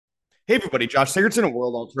Hey everybody, Josh Sigurdson of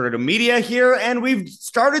World Alternative Media here, and we've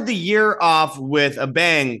started the year off with a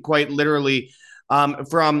bang, quite literally,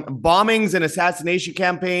 from bombings and assassination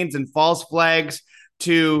campaigns and false flags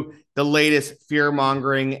to the latest fear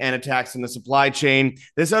mongering and attacks in the supply chain.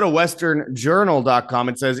 This out of westernjournal.com.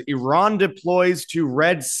 It says Iran deploys to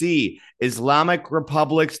Red Sea, Islamic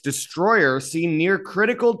Republic's destroyer seen near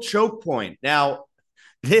critical choke point. Now,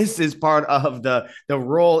 this is part of the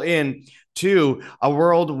roll in to a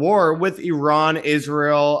world war with Iran,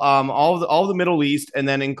 Israel, all the Middle East, and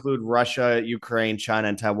then include Russia, Ukraine, China,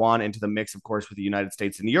 and Taiwan into the mix, of course, with the United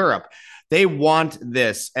States and Europe. They want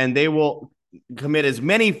this, and they will commit as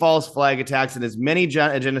many false flag attacks and as many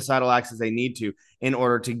genocidal acts as they need to in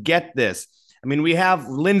order to get this. I mean, we have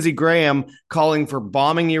Lindsey Graham calling for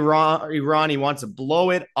bombing Iran. He wants to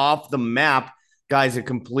blow it off the map. Guy's a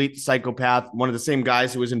complete psychopath, one of the same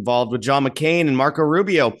guys who was involved with John McCain and Marco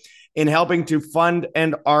Rubio in helping to fund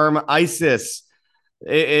and arm ISIS.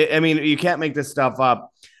 I mean, you can't make this stuff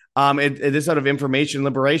up. This out of Information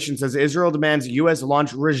Liberation says Israel demands U.S.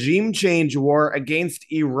 launch regime change war against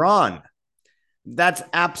Iran. That's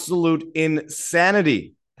absolute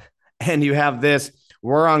insanity. And you have this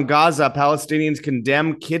war on Gaza. Palestinians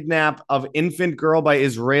condemn kidnap of infant girl by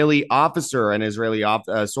Israeli officer, an Israeli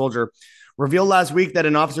soldier. Revealed last week that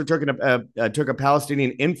an officer took a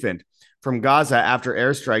Palestinian infant from Gaza after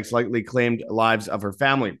airstrikes likely claimed lives of her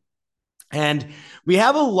family. And we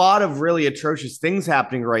have a lot of really atrocious things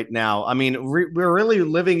happening right now. I mean, we're really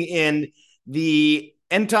living in the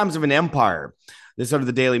end times of an empire. This out of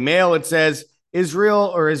the Daily Mail, it says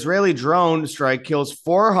Israeli drone strike kills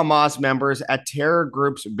 4 Hamas members at terror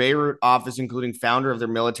group's Beirut office, including founder of their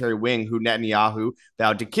military wing, who Netanyahu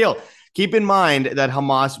vowed to kill. Keep in mind that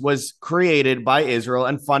Hamas was created by Israel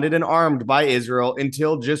and funded and armed by Israel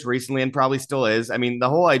until just recently, and probably still is. I mean, the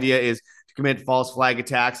whole idea is to commit false flag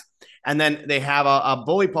attacks. And then they have a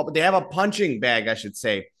bully pulpit. They have a punching bag, I should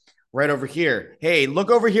say, right over here. Hey,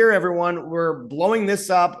 look over here, everyone. We're blowing this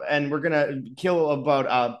up and we're going to kill about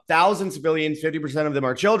 1,000 civilians. 50% of them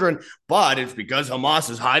are children, but it's because Hamas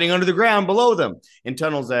is hiding under the ground below them in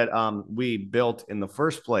tunnels that we built in the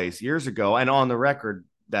first place years ago. And on the record,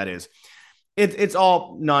 that is, it's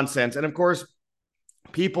all nonsense. And of course,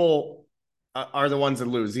 people are the ones that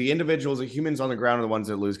lose. The individuals, the humans on the ground are the ones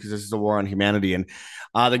that lose, because this is a war on humanity. And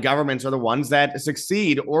the governments are the ones that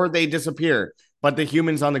succeed or they disappear. But the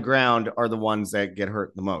humans on the ground are the ones that get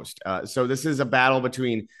hurt the most. So this is a battle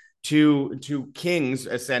between two kings,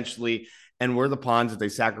 essentially, and we're the pawns that they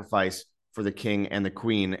sacrifice for the king and the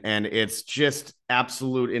queen. And it's just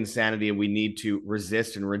absolute insanity. And we need to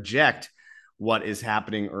resist and reject what is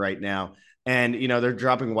happening right now. And, you know, they're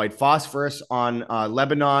dropping white phosphorus on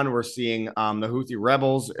Lebanon. We're seeing the Houthi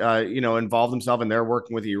rebels, involve themselves, and they're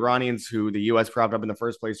working with the Iranians, who the U.S. propped up in the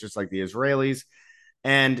first place, just like the Israelis.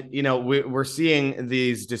 And, you know, we're seeing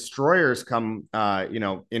these destroyers come,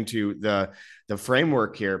 into the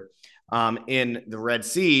framework here. In the Red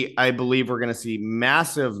Sea, I believe we're going to see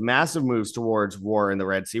massive moves towards war in the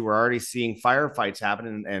Red Sea. We're already seeing firefights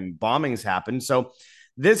happen and bombings happen. So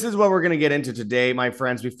this is what we're going to get into today, my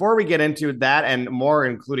friends. Before we get into that and more,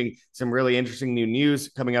 including some really interesting new news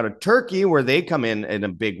coming out of Turkey, where they come in a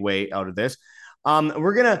big way out of this,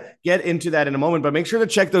 we're going to get into that in a moment, but make sure to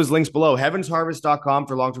check those links below. Heavensharvest.com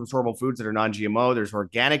for long-term storable foods that are non-GMO. There's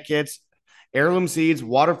organic kits, heirloom seeds,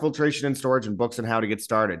 water filtration and storage, and books on how to get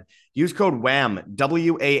started. Use code WAM,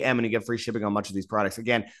 W-A-M, and you get free shipping on much of these products.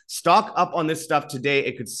 Again, stock up on this stuff today.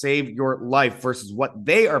 It could save your life versus what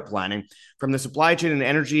they are planning, from the supply chain and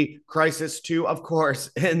energy crisis to, of course,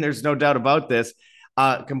 and there's no doubt about this,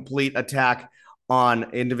 complete attack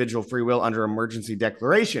on individual free will under emergency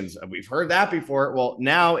declarations. We've heard that before. Well,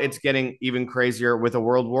 now it's getting even crazier with a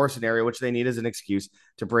world war scenario, which they need as an excuse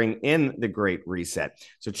to bring in the Great Reset.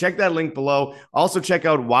 So check that link below. Also check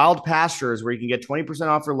out Wild Pastures, where you can get 20%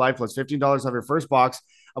 off for life plus $15 off your first box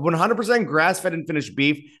of 100% grass-fed and finished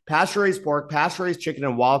beef, pasture-raised pork, pasture-raised chicken,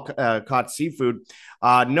 and wild-caught seafood.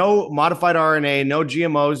 No modified RNA, no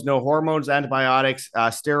GMOs, no hormones, antibiotics,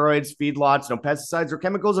 steroids, feedlots, no pesticides or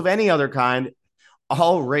chemicals of any other kind,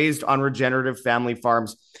 all raised on regenerative family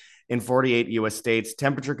farms in 48 U.S. states,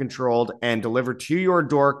 temperature controlled and delivered to your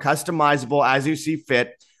door, customizable as you see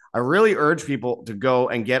fit. I really urge people to go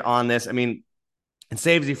and get on this. I mean, it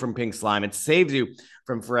saves you from pink slime. It saves you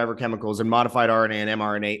from forever chemicals and modified RNA and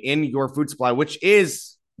mRNA in your food supply, which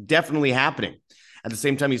is definitely happening. At the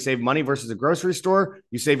same time, you save money versus a grocery store,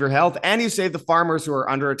 you save your health, and you save the farmers who are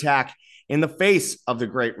under attack in the face of the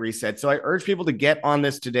Great Reset. So I urge people to get on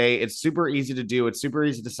this today. It's super easy to do. It's super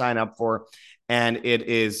easy to sign up for. and it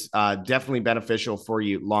is definitely beneficial for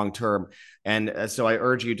you long term. And so I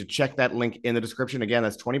urge you to check that link in the description. Again,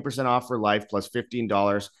 that's 20% off for life plus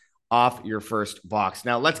 $15 off your first box.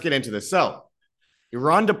 Now let's get into this. So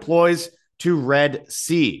Iran deploys to Red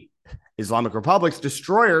Sea. Islamic Republic's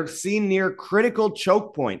destroyer seen near critical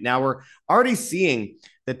choke point. Now we're already seeing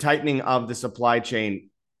the tightening of the supply chain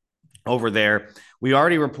over there. We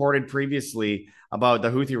already reported previously about the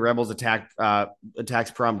Houthi rebels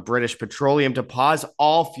attacks prompt British Petroleum to pause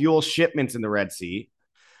all fuel shipments in the Red Sea.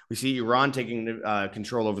 We see Iran taking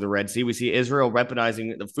control over the Red Sea. We see Israel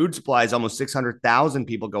weaponizing the food supplies. Almost 600,000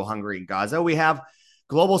 people go hungry in Gaza. We have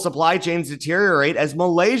global supply chains deteriorate as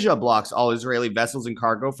Malaysia blocks all Israeli vessels and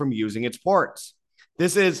cargo from using its ports.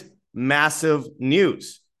 This is massive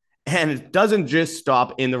news. And it doesn't just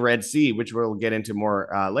stop in the Red Sea, which we'll get into more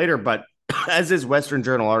later. But as this Western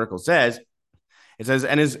Journal article says, it says,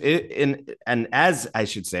 and as I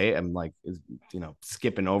should say, I'm like,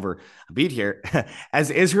 skipping over a beat here,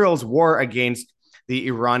 as Israel's war against the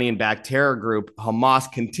Iranian-backed terror group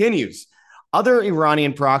Hamas continues, other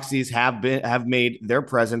Iranian proxies have made their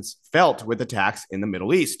presence felt with attacks in the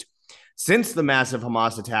Middle East. Since the massive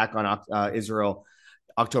Hamas attack on Israel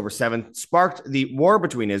October 7th sparked the war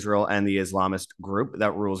between Israel and the Islamist group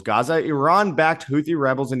that rules Gaza, Iran-backed Houthi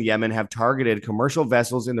rebels in Yemen have targeted commercial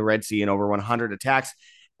vessels in the Red Sea in over 100 attacks,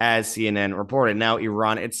 as CNN reported. Now,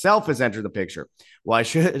 Iran itself has entered the picture. Well,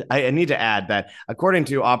 I need to add that according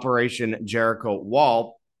to Operation Jericho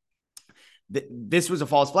Wall, this was a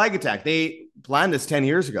false flag attack. They planned this 10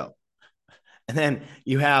 years ago. And then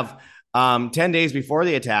you have 10 days before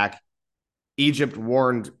the attack, Egypt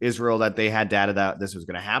warned Israel that they had data that this was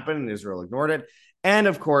going to happen, and Israel ignored it. And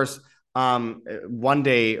of course, 1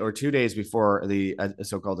 day or 2 days before the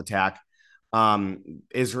so-called attack,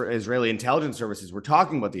 Israeli intelligence services were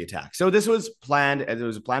talking about the attack. So this was planned. It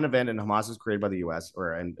was a planned event, and Hamas was created by the U.S.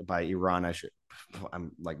 and by Iran.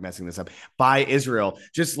 I'm like messing this up, by Israel,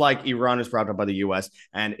 just like Iran was propped up by the U.S.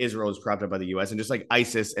 and Israel was propped up by the U.S. and just like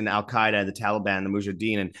ISIS and Al Qaeda, the Taliban, the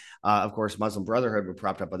Mujahideen, and of course Muslim Brotherhood were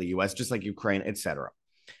propped up by the U.S. just like Ukraine, etc.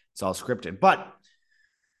 It's all scripted, but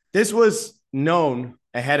this was known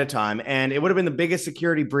ahead of time, and it would have been the biggest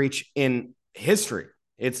security breach in history.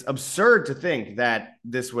 It's absurd to think that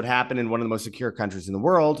this would happen in one of the most secure countries in the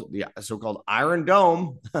world, the so-called Iron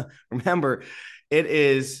Dome. Remember, it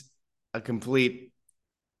is a complete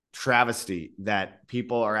travesty that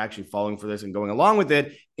people are actually falling for this and going along with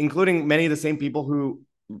it, including many of the same people who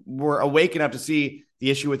were awake enough to see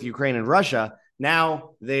the issue with Ukraine and Russia.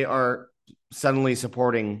 Now they are suddenly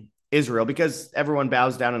supporting Israel because everyone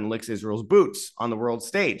bows down and licks Israel's boots on the world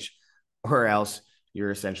stage, or else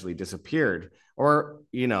you're essentially disappeared. Or,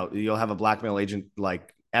 you'll have a blackmail agent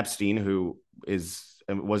like Epstein who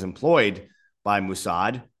was employed by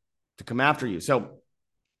Mossad to come after you. So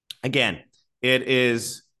again, it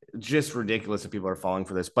is just ridiculous that people are falling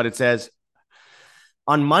for this. But it says,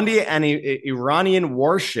 on Monday, an Iranian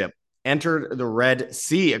warship entered the Red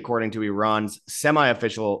Sea, according to Iran's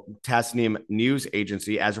semi-official Tasnim news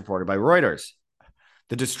agency, as reported by Reuters.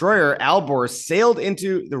 The destroyer Al-Bor sailed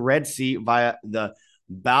into the Red Sea via the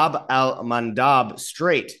Bab al-Mandab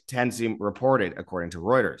Strait, Tasnim reported, according to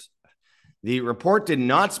Reuters. The report did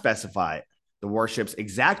not specify the warship's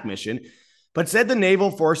exact mission, but said the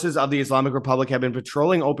naval forces of the Islamic Republic have been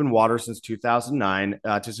patrolling open water since 2009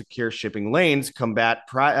 to secure shipping lanes, combat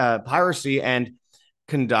piracy, and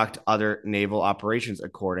conduct other naval operations,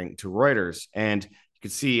 according to Reuters. And you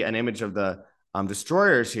can see an image of the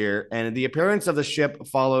destroyers here, and the appearance of the ship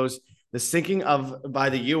follows the sinking by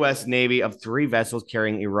the U.S. Navy of 3 vessels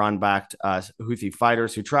carrying Iran-backed Houthi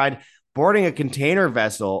fighters who tried boarding a container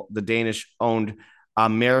vessel, the Danish-owned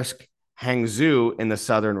Maersk Hangzhou, in the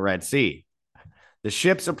southern Red Sea. The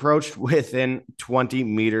ships approached within 20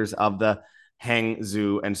 meters of the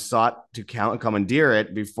Hangzhou and sought to commandeer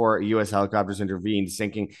it before U.S. helicopters intervened,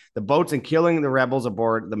 sinking the boats and killing the rebels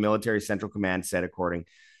aboard, the military central command said, according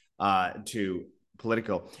to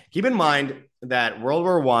Politico. Keep in mind that World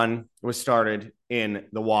War I was started in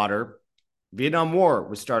the water. Vietnam War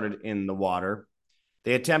was started in the water.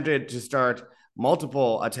 They attempted to start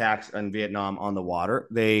multiple attacks in Vietnam on the water.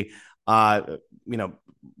 They,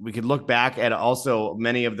 we could look back at also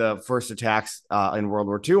many of the first attacks in World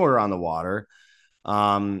War II were on the water.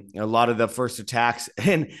 A lot of the first attacks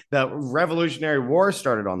in the Revolutionary War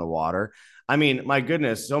started on the water. I mean, my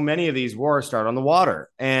goodness, so many of these wars start on the water.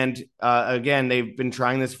 And again, they've been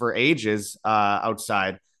trying this for ages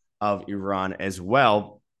outside of Iran as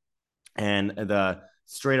well. And the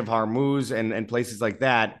Strait of Hormuz and places like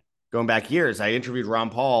that, going back years. I interviewed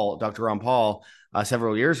Dr. Ron Paul,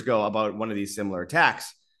 several years ago about one of these similar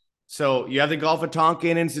attacks. So you have the Gulf of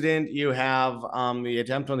Tonkin incident. You have the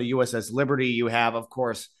attempt on the USS Liberty. You have, of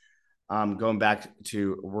course, going back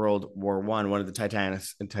to World War one of the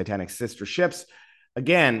Titanic sister ships.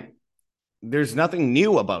 Again, there's nothing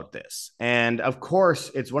new about this. And of course,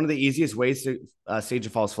 it's one of the easiest ways to stage a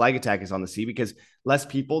false flag attack is on the sea because less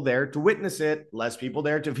people there to witness it, less people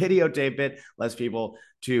there to videotape it, less people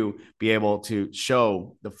to be able to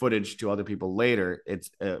show the footage to other people later. It's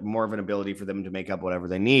more of an ability for them to make up whatever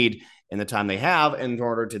they need in the time they have in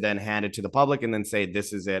order to then hand it to the public and then say,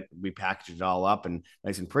 this is it. We packaged it all up and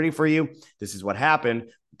nice and pretty for you. This is what happened.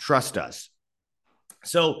 Trust us.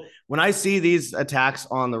 So when I see these attacks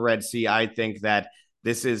on the Red Sea, I think that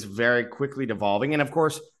this is very quickly devolving. And of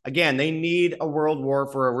course, again, they need a world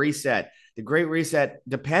war for a reset. The Great Reset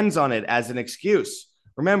depends on it as an excuse.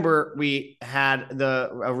 Remember, we had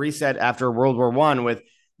a reset after World War I with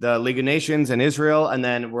the League of Nations and Israel, and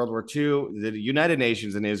then World War II, the United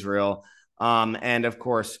Nations and Israel. And of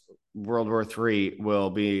course, World War III will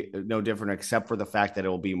be no different, except for the fact that it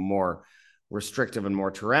will be more restrictive and more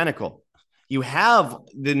tyrannical. You have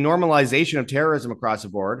the normalization of terrorism across the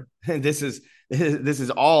board. This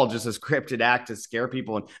is all just a scripted act to scare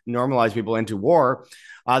people and normalize people into war.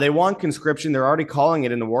 They want conscription. They're already calling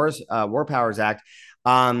it in the War Powers Act.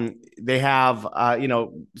 They have,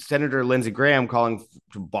 Senator Lindsey Graham calling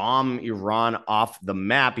to bomb Iran off the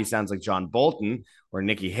map. He sounds like John Bolton or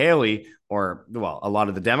Nikki Haley or, well, a lot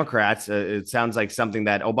of the Democrats. It sounds like something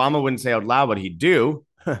that Obama wouldn't say out loud, but he'd do.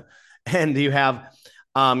 And you have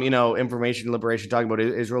Information Liberation talking about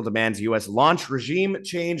Israel demands U.S. launch regime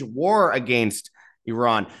change war against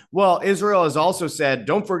Iran. Well, Israel has also said,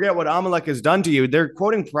 don't forget what Amalek has done to you. They're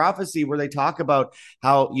quoting prophecy where they talk about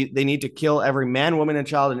how they need to kill every man, woman, and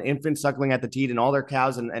child and infant suckling at the teat and all their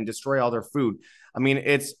cows and destroy all their food. I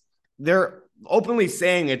mean, they're openly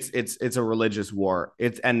saying it's a religious war.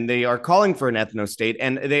 And they are calling for an ethno state,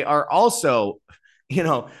 and they are also,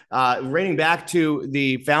 raining back to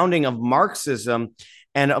the founding of Marxism.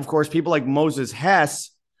 And of course, people like Moses Hess,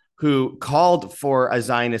 who called for a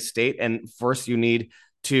Zionist state. And first, you need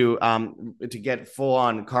to get full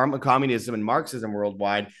on communism and Marxism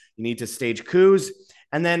worldwide. You need to stage coups.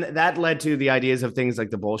 And then that led to the ideas of things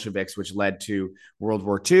like the Bolsheviks, which led to World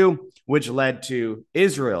War II, which led to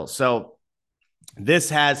Israel. So this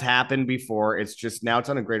has happened before. It's just now it's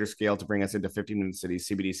on a greater scale to bring us into 15-minute cities,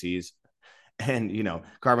 CBDCs, and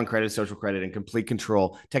carbon credit, social credit, and complete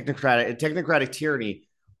control, technocratic tyranny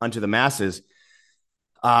unto the masses.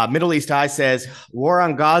 Middle East Eye says war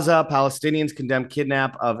on Gaza. Palestinians condemn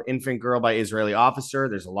kidnap of infant girl by Israeli officer.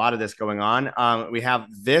 There's a lot of this going on. We have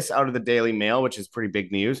this out of the Daily Mail, which is pretty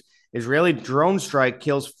big news. Israeli drone strike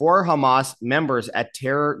kills 4 Hamas members at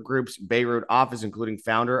terror group's Beirut office, including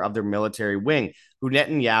founder of their military wing, who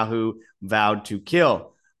Netanyahu vowed to kill.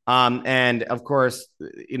 And of course,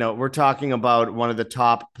 we're talking about one of the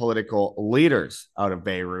top political leaders out of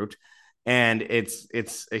Beirut, and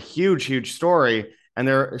it's a huge, huge story. And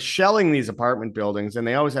they're shelling these apartment buildings, and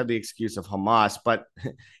they always have the excuse of Hamas. But,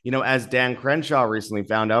 as Dan Crenshaw recently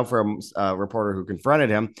found out from a reporter who confronted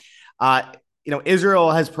him,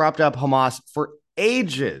 Israel has propped up Hamas for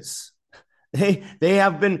ages. They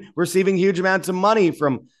have been receiving huge amounts of money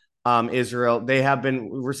from Israel. They have been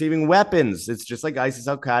receiving weapons. It's just like ISIS,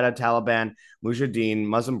 Al Qaeda, Taliban, Mujahideen,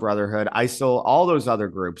 Muslim Brotherhood, ISIL, all those other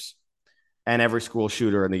groups, and every school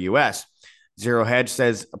shooter in the U.S. Zero Hedge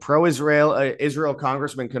says Israel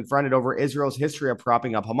congressman confronted over Israel's history of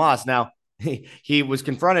propping up Hamas. Now, he was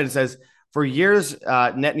confronted and says, for years,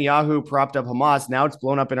 Netanyahu propped up Hamas. Now it's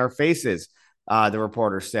blown up in our faces, the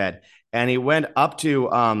reporter said. And he went up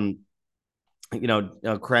to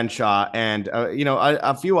Crenshaw and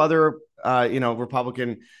a few other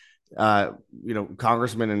Republican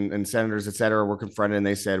congressmen and senators, et cetera, were confronted, and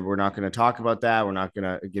they said, we're not going to talk about that. We're not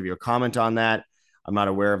going to give you a comment on that. I'm not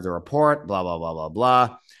aware of the report, blah, blah, blah, blah,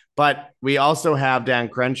 blah. But we also have Dan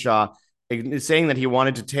Crenshaw saying that he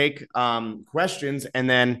wanted to take questions. And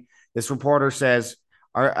then this reporter says,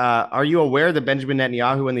 are you aware that Benjamin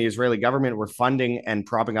Netanyahu and the Israeli government were funding and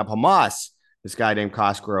propping up Hamas? This guy named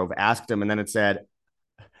Cosgrove asked him. And then it said,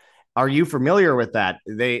 are you familiar with that?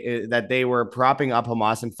 That they were propping up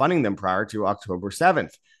Hamas and funding them prior to October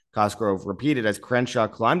 7th. Cosgrove repeated as Crenshaw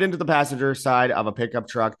climbed into the passenger side of a pickup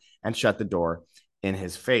truck and shut the door in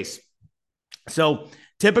his face. So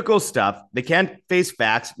typical stuff. They can't face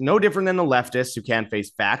facts. No different than the leftists who can't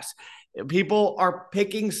face facts. People are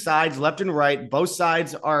picking sides left and right. Both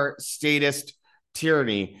sides are statist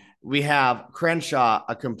tyranny. We have Crenshaw,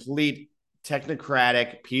 a complete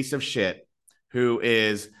technocratic piece of shit who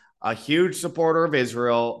is a huge supporter of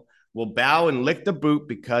Israel, will bow and lick the boot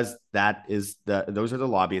because those are the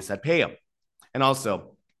lobbyists that pay him. And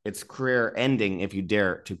also, it's career ending if you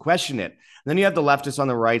dare to question it. And then you have the leftists on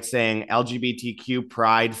the right saying LGBTQ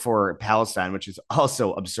pride for Palestine, which is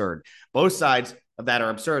also absurd. Both sides of that are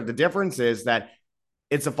absurd. The difference is that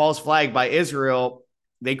it's a false flag by Israel.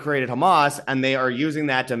 They created Hamas, and they are using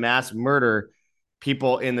that to mass murder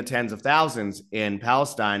people in the tens of thousands in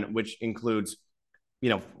Palestine, which includes,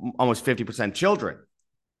 almost 50% children.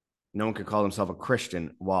 No one could call himself a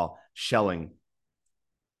Christian while shelling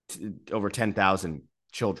over 10,000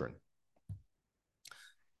 children.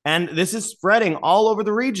 And this is spreading all over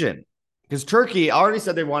the region because Turkey already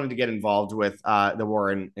said they wanted to get involved with the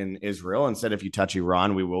war in Israel and said, if you touch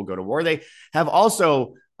Iran, we will go to war. They have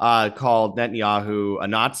also called Netanyahu a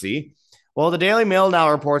Nazi. Well, the Daily Mail now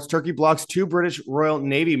reports Turkey blocks 2 British Royal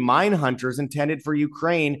Navy mine hunters intended for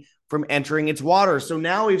Ukraine from entering its waters. So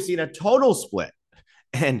now we've seen a total split.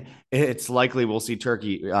 And it's likely we'll see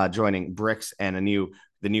Turkey joining BRICS and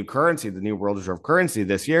the new currency, the new world reserve currency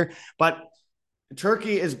this year. But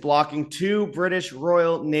Turkey is blocking 2 British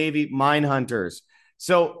Royal Navy mine hunters.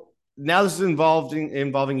 So now this is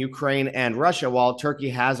involving Ukraine and Russia, while Turkey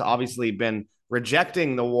has obviously been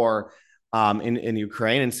rejecting the war in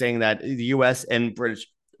Ukraine and saying that the U.S. and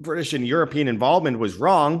British and European involvement was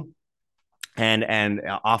wrong and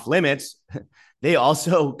off limits. They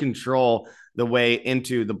also control the way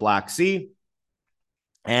into the Black Sea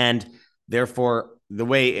and therefore the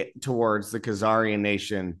way towards the Khazarian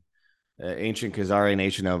nation, ancient Khazarian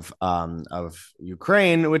nation of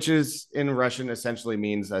Ukraine, which is in Russian essentially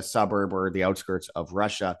means a suburb or the outskirts of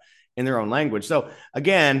Russia in their own language. So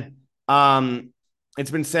again,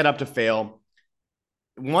 it's been set up to fail.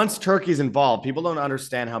 Once Turkey's involved, people don't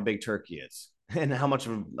understand how big Turkey is and how much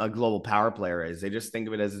of a global power player is. They just think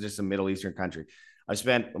of it as just a Middle Eastern country. I've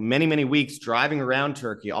spent many, many weeks driving around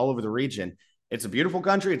Turkey all over the region. It's a beautiful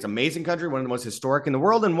country. It's an amazing country, one of the most historic in the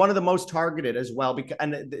world and one of the most targeted as well.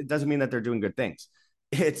 And it doesn't mean that they're doing good things.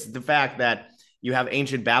 It's the fact that you have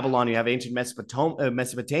ancient Babylon, you have ancient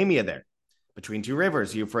Mesopotamia there between 2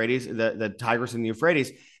 rivers, Euphrates, the Tigris and the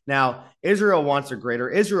Euphrates. Now, Israel wants a greater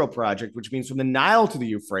Israel project, which means from the Nile to the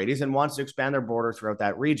Euphrates, and wants to expand their border throughout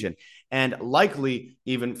that region and likely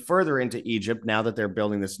even further into Egypt now that they're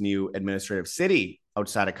building this new administrative city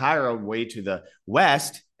outside of Cairo, way to the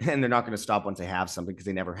west. And they're not going to stop once they have something because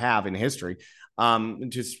they never have in history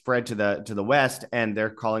to spread to the west. And they're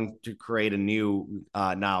calling to create a new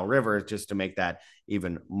Nile River just to make that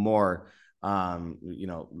even more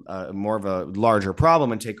more of a larger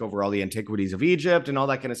problem and take over all the antiquities of Egypt and all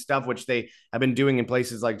that kind of stuff, which they have been doing in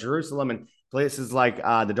places like Jerusalem and places like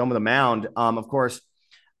the Dome of the Mound. Of course,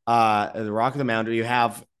 the Rock of the Mound. You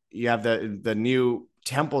have the new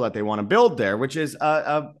temple that they want to build there, which is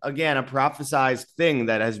again a prophesized thing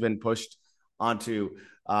that has been pushed onto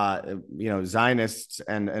Zionists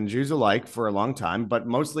and Jews alike for a long time, but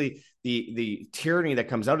mostly the tyranny that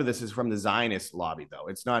comes out of this is from the Zionist lobby, though.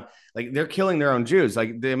 It's not like they're killing their own Jews.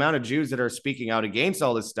 Like the amount of Jews that are speaking out against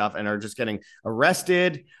all this stuff and are just getting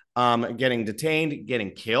arrested, getting detained,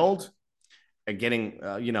 getting killed, getting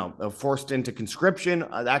forced into conscription,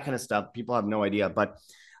 that kind of stuff. People have no idea. But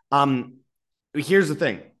here's the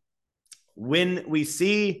thing: when we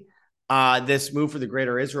see this move for the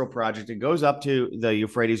Greater Israel Project, it goes up to the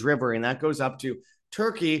Euphrates River, and that goes up to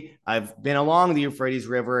Turkey. I've been along the Euphrates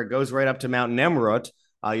River. It goes right up to Mount Nemrut.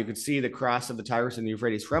 You could see the cross of the Tigris and the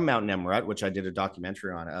Euphrates from Mount Nemrut, which I did a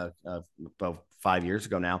documentary on about 5 years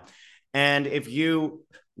ago now. And if you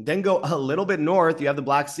then go a little bit north, you have the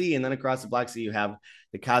Black Sea, and then across the Black Sea, you have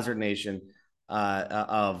the Khazar nation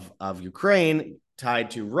of Ukraine,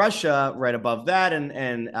 tied to Russia right above that,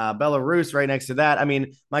 and Belarus right next to that. I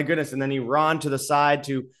mean, my goodness. And then Iran to the side,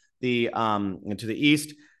 to the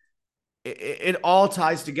east. It all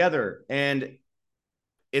ties together, and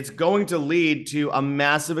it's going to lead to a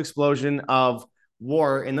massive explosion of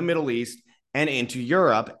war in the Middle East and into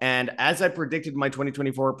Europe. And as I predicted in my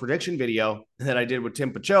 2024 prediction video that I did with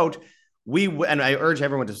Tim Pachote, and I urge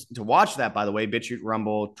everyone to watch that, by the way, BitChute,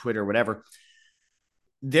 Rumble, Twitter, whatever.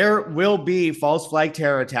 There will be false flag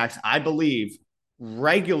terror attacks, I believe,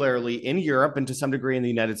 regularly in Europe and to some degree in the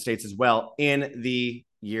United States as well in the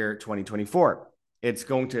year 2024. It's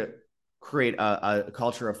going to create a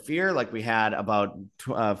culture of fear like we had about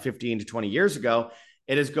 15 to 20 years ago.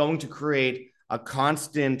 It is going to create a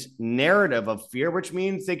constant narrative of fear, which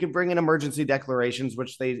means they can bring in emergency declarations,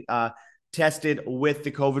 which they tested with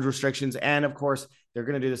the COVID restrictions. And of course, they're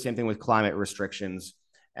going to do the same thing with climate restrictions.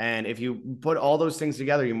 And if you put all those things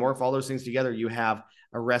together, you morph all those things together, you have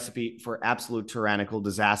a recipe for absolute tyrannical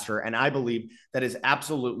disaster. And I believe that is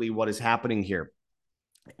absolutely what is happening here.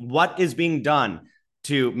 What is being done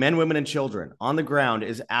to men, women, and children on the ground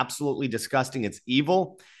is absolutely disgusting. It's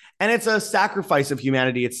evil, and it's a sacrifice of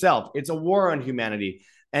humanity itself. It's a war on humanity.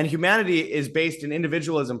 And humanity is based in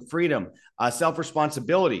individualism, freedom, self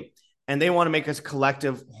responsibility. And they want to make us a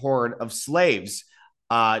collective horde of slaves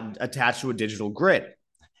attached to a digital grid.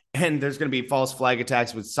 And there's going to be false flag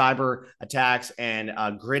attacks with cyber attacks and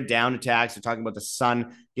grid down attacks. They're talking about the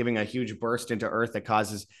sun giving a huge burst into Earth that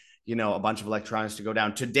causes a bunch of electronics to go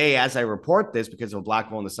down today as I report this because of a black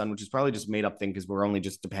hole in the sun, which is probably just made up thing because we're only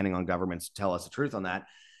just depending on governments to tell us the truth on that.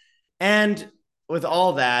 And with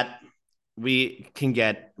all that, we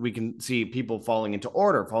can see people falling into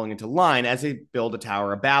order, falling into line as they build a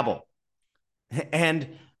Tower of Babel.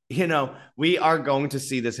 And we are going to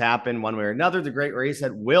see this happen one way or another. The Great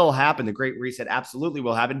Reset will happen. The Great Reset absolutely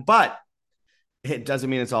will happen, but it doesn't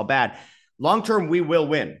mean it's all bad. Long term, we will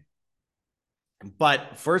win.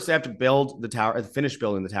 But first, they have to build the tower, finish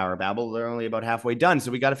building the Tower of Babel. They're only about halfway done. So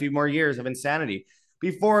we got a few more years of insanity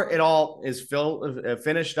before it all is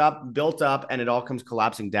finished up, built up, and it all comes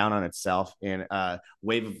collapsing down on itself in a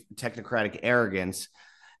wave of technocratic arrogance.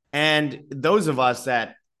 And those of us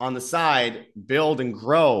that on the side build and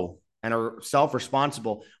grow and are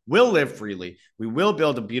self-responsible will live freely. We will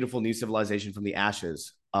build a beautiful new civilization from the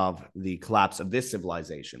ashes of the collapse of this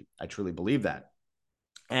civilization. I truly believe that.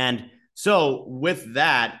 And so with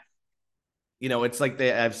that, it's like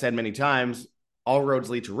I've said many times, all roads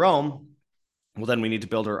lead to Rome. Well, then we need to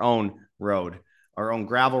build our own road. Our own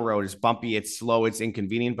gravel road is bumpy, it's slow, it's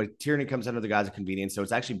inconvenient, but tyranny comes under the guise of convenience. So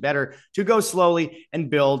it's actually better to go slowly and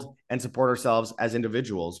build and support ourselves as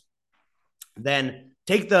individuals than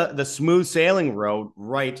take the smooth sailing road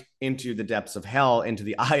right into the depths of hell, into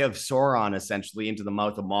the eye of Sauron, essentially, into the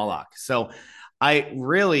mouth of Moloch. So I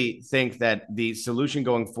really think that the solution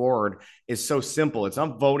going forward is so simple. It's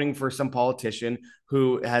not voting for some politician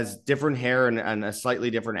who has different hair and a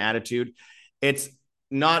slightly different attitude. It's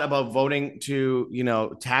not about voting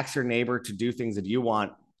to, tax your neighbor to do things that you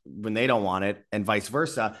want when they don't want it, and vice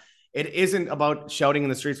versa. It isn't about shouting in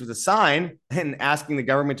the streets with a sign and asking the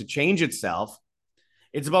government to change itself.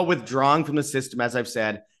 It's about withdrawing from the system, as I've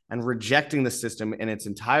said, and rejecting the system in its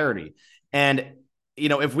entirety. And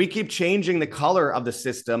if we keep changing the color of the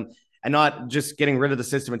system and not just getting rid of the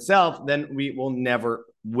system itself, then we will never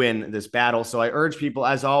win this battle. So I urge people,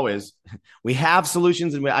 as always, we have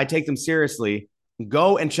solutions and I take them seriously.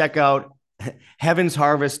 Go and check out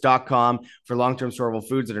heavensharvest.com for long-term storable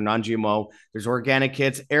foods that are non-GMO. There's organic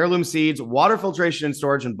kits, heirloom seeds, water filtration and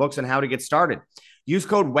storage, and books on how to get started. Use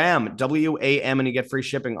code WAM, W-A-M, and you get free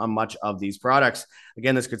shipping on much of these products.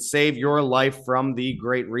 Again, this could save your life from the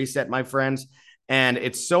Great Reset, my friends. And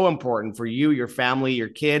it's so important for you, your family, your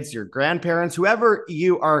kids, your grandparents, whoever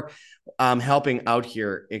you are helping out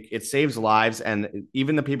here. It saves lives. And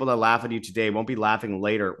even the people that laugh at you today won't be laughing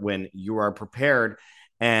later when you are prepared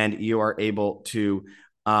and you are able to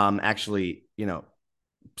actually,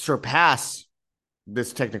 surpass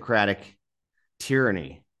this technocratic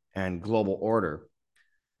tyranny and global order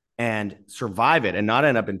and survive it and not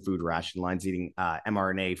end up in food ration lines eating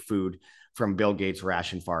mRNA food from Bill Gates'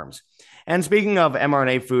 ration farms. And speaking of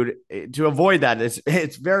mRNA food, to avoid that,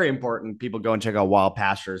 it's very important people go and check out Wild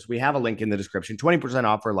Pastures. We have a link in the description. 20%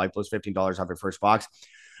 off for life plus $15 off your first box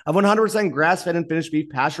of 100% grass-fed and finished beef,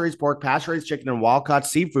 pasture-raised pork, pasture-raised chicken, and wild-caught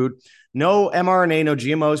seafood. No mRNA, no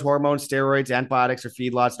GMOs, hormones, steroids, antibiotics, or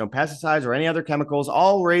feedlots, no pesticides or any other chemicals,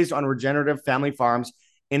 all raised on regenerative family farms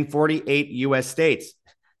in 48 U.S. states.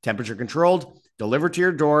 Temperature controlled, delivered to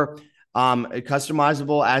your door,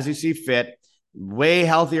 customizable as you see fit. Way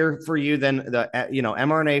healthier for you than the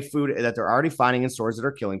mRNA food that they're already finding in stores that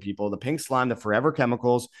are killing people. The pink slime, the forever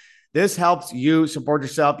chemicals. This helps you support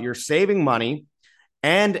yourself. You're saving money,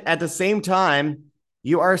 and at the same time,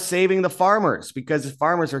 you are saving the farmers because the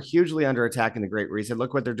farmers are hugely under attack in the Great Reset.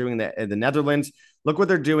 Look what they're doing in the Netherlands. Look what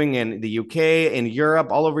they're doing in the UK, in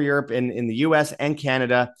Europe, all over Europe, in the US and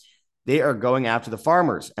Canada. They are going after the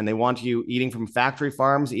farmers, and they want you eating from factory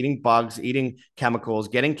farms, eating bugs, eating chemicals,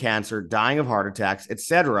 getting cancer, dying of heart attacks,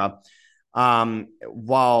 etc.,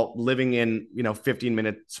 while living in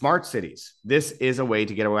 15-minute smart cities. This is a way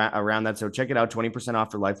to get around that. So check it out. 20%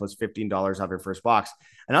 off for life plus $15 off your first box.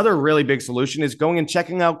 Another really big solution is going and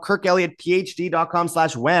checking out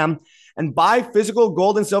kirkelliottphd.com/wham and buy physical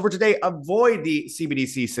gold and silver today. Avoid the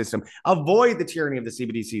CBDC system. Avoid the tyranny of the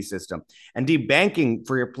CBDC system and debanking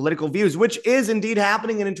for your political views, which is indeed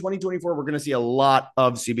happening. And in 2024, we're going to see a lot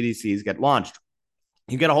of CBDCs get launched.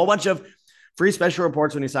 You get a whole bunch of free special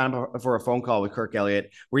reports when you sign up for a phone call with Kirk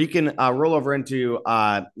Elliott, where you can roll over into,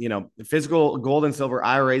 physical gold and silver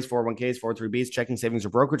IRAs, 401ks, 403bs, checking, savings, or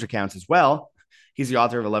brokerage accounts as well. He's the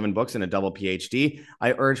author of 11 books and a double PhD.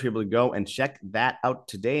 I urge people to go and check that out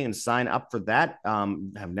today and sign up for that.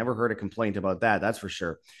 I've never heard a complaint about that. That's for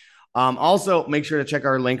sure. Also, make sure to check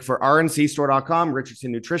our link for rncstore.com, Richardson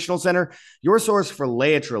Nutritional Center, your source for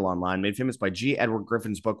Laetrile online, made famous by G. Edward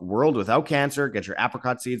Griffin's book, World Without Cancer. Get your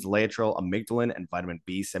apricot seeds, Laetrile, amygdalin, and vitamin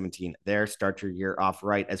B17 there. Start your year off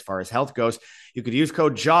right as far as health goes. You could use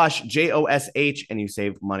code JOSH, Josh, and you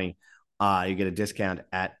save money. You get a discount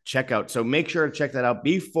at checkout. So make sure to check that out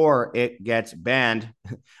before it gets banned.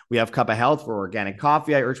 We have Cup of Health for organic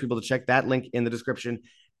coffee. I urge people to check that link in the description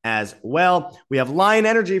as well. We have Lion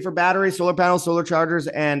Energy for batteries, solar panels, solar chargers,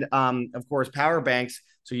 and of course, power banks.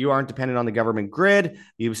 So you aren't dependent on the government grid.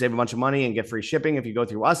 You save a bunch of money and get free shipping if you go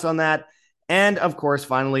through us on that. And of course,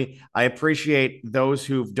 finally, I appreciate those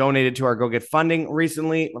who've donated to our Go Get Funding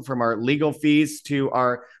recently, from our legal fees to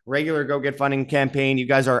our regular Go Get Funding campaign. You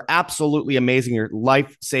guys are absolutely amazing. You're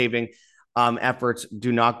life-saving. Efforts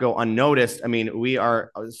do not go unnoticed. I mean, we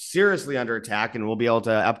are seriously under attack, and we'll be able to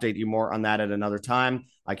update you more on that at another time.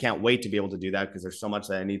 I can't wait to be able to do that because there's so much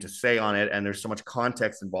that I need to say on it, and there's so much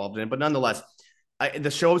context involved in it. But nonetheless,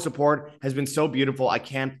 the show of support has been so beautiful. I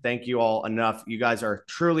can't thank you all enough. You guys are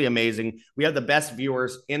truly amazing. We have the best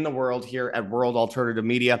viewers in the world here at World Alternative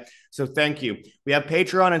Media. So thank you. We have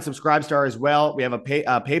Patreon and Subscribestar as well. We have a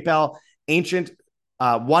PayPal, Ancient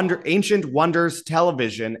Wonders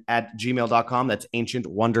Television at gmail.com. That's Ancient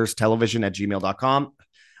Wonders Television at gmail.com.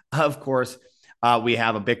 Of course, we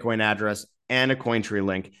have a Bitcoin address and a Cointree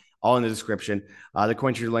link, all in the description. The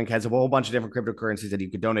Cointree link has a whole bunch of different cryptocurrencies that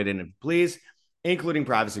you could donate in, if you please, including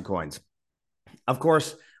privacy coins. Of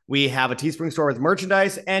course, we have a Teespring store with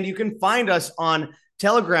merchandise, and you can find us on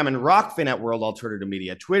Telegram and Rockfin at World Alternative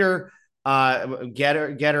Media, Twitter,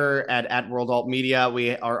 Getter at World Alt Media.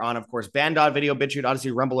 We are on, of course, Band.video, BitChute,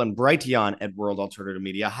 Odyssey, Rumble, and Brighteon at World Alternative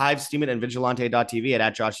Media, Hive, Steemit, and Vigilante.tv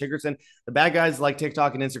at Josh Sigurdson. The bad guys like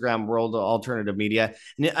TikTok and Instagram, World Alternative Media.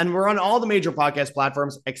 And we're on all the major podcast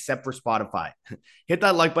platforms except for Spotify. Hit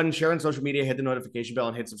that like button, share on social media, hit the notification bell,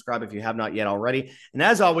 and hit subscribe if you have not yet already. And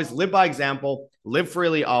as always, live by example, live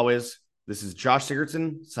freely always. This is Josh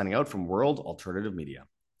Sigurdson signing out from World Alternative Media.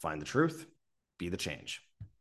 Find the truth, be the change.